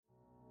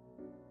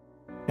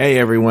Hey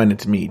everyone,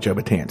 it's me, Joe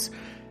Batance.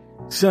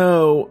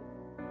 So,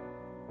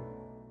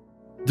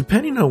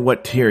 depending on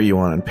what tier you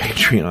want on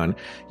Patreon,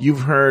 you've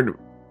heard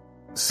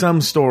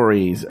some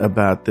stories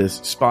about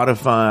this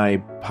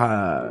Spotify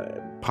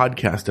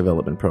podcast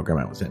development program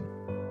I was in.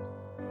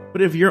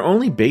 But if you're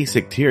only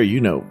basic tier,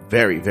 you know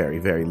very, very,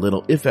 very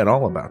little, if at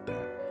all, about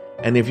that.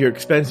 And if you're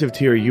expensive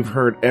tier, you've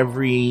heard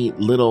every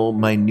little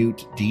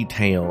minute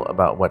detail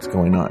about what's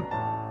going on.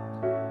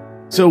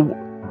 So,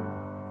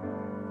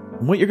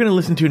 what you're going to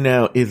listen to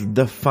now is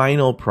the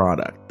final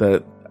product.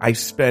 I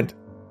spent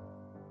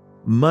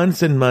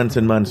months and months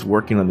and months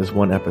working on this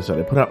one episode.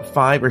 I put out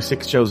 5 or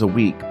 6 shows a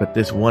week, but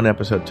this one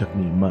episode took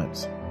me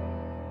months.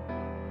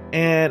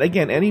 And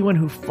again, anyone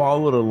who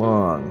followed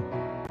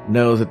along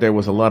knows that there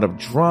was a lot of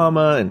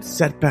drama and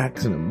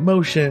setbacks and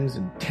emotions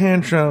and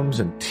tantrums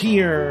and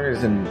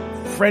tears and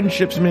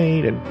friendships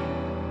made and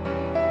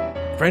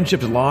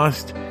friendships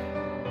lost.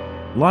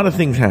 A lot of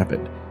things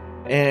happened.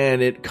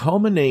 And it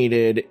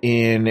culminated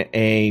in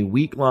a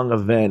week-long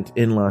event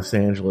in Los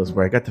Angeles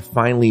where I got to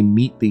finally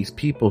meet these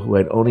people who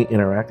I'd only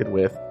interacted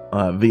with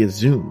via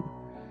Zoom.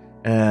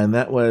 And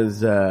that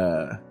was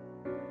a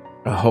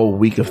whole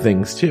week of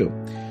things, too.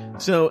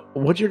 So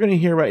what you're going to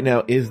hear right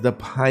now is the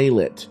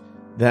pilot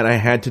that I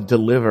had to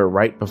deliver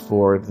right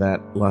before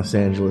that Los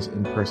Angeles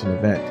in-person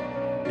event.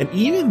 And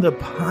even the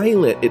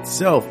pilot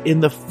itself, in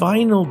the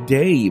final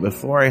day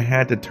before I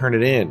had to turn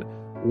it in,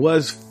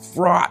 was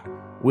fraught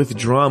with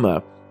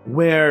drama,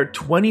 where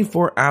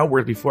 24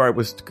 hours before I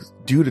was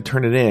due to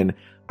turn it in,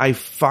 I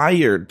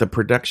fired the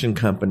production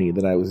company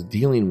that I was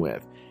dealing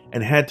with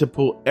and had to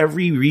pull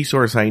every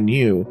resource I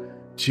knew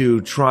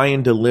to try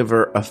and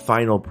deliver a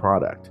final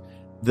product.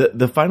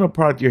 The final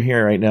product you're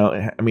hearing right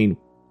now, I mean,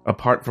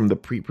 apart from the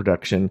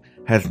pre-production,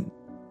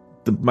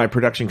 my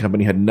production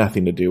company had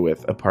nothing to do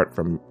with, apart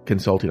from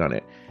consulting on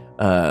it.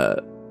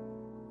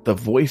 The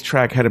voice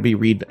track had to be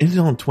read. It's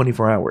all in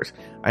 24 hours.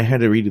 I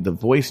had to read the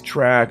voice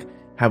track,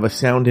 have a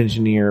sound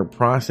engineer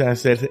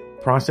process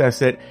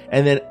it,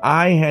 and then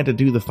I had to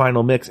do the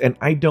final mix, and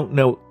I don't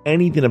know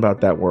anything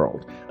about that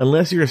world.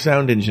 Unless you're a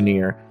sound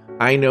engineer,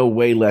 I know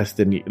way less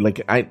than you.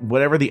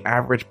 Whatever the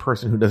average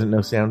person who doesn't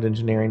know sound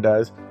engineering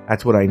does,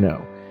 that's what I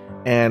know.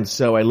 And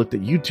so I looked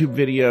at YouTube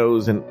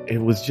videos, and it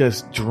was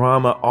just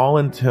drama all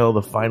until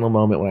the final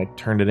moment when I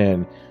turned it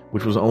in,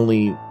 which was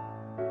only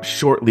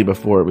shortly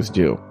before it was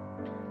due.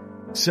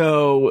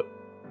 So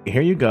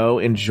here you go.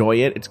 Enjoy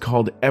it. It's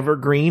called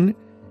Evergreen.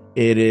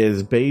 It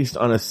is based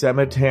on a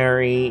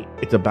cemetery.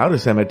 It's about a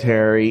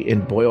cemetery in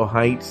Boyle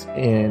Heights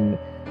in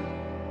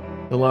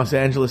the Los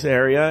Angeles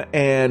area.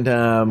 And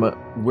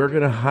we're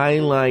going to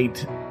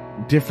highlight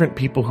different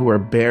people who are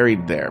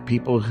buried there.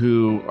 People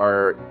who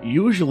are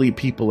usually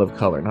people of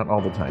color. Not all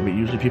the time, but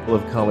usually people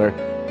of color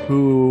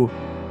who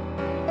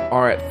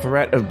are at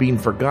threat of being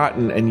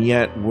forgotten and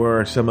yet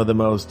were some of the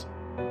most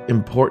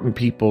important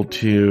people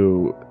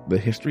to the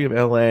history of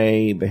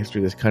LA, the history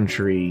of this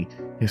country,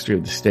 history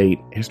of the state,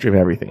 history of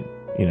everything,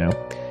 you know?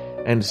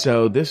 And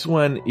so this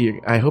one,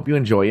 I hope you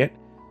enjoy it.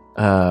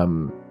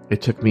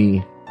 It took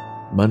me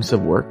months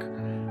of work.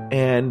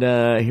 And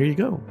here you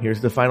go.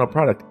 Here's the final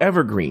product,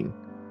 Evergreen.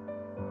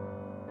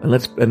 And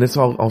let's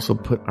all also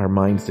put our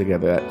minds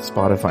together that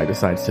Spotify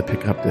decides to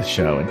pick up this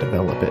show and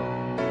develop it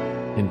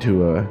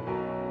into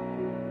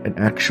an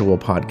actual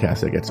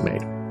podcast that gets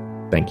made.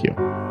 Thank you.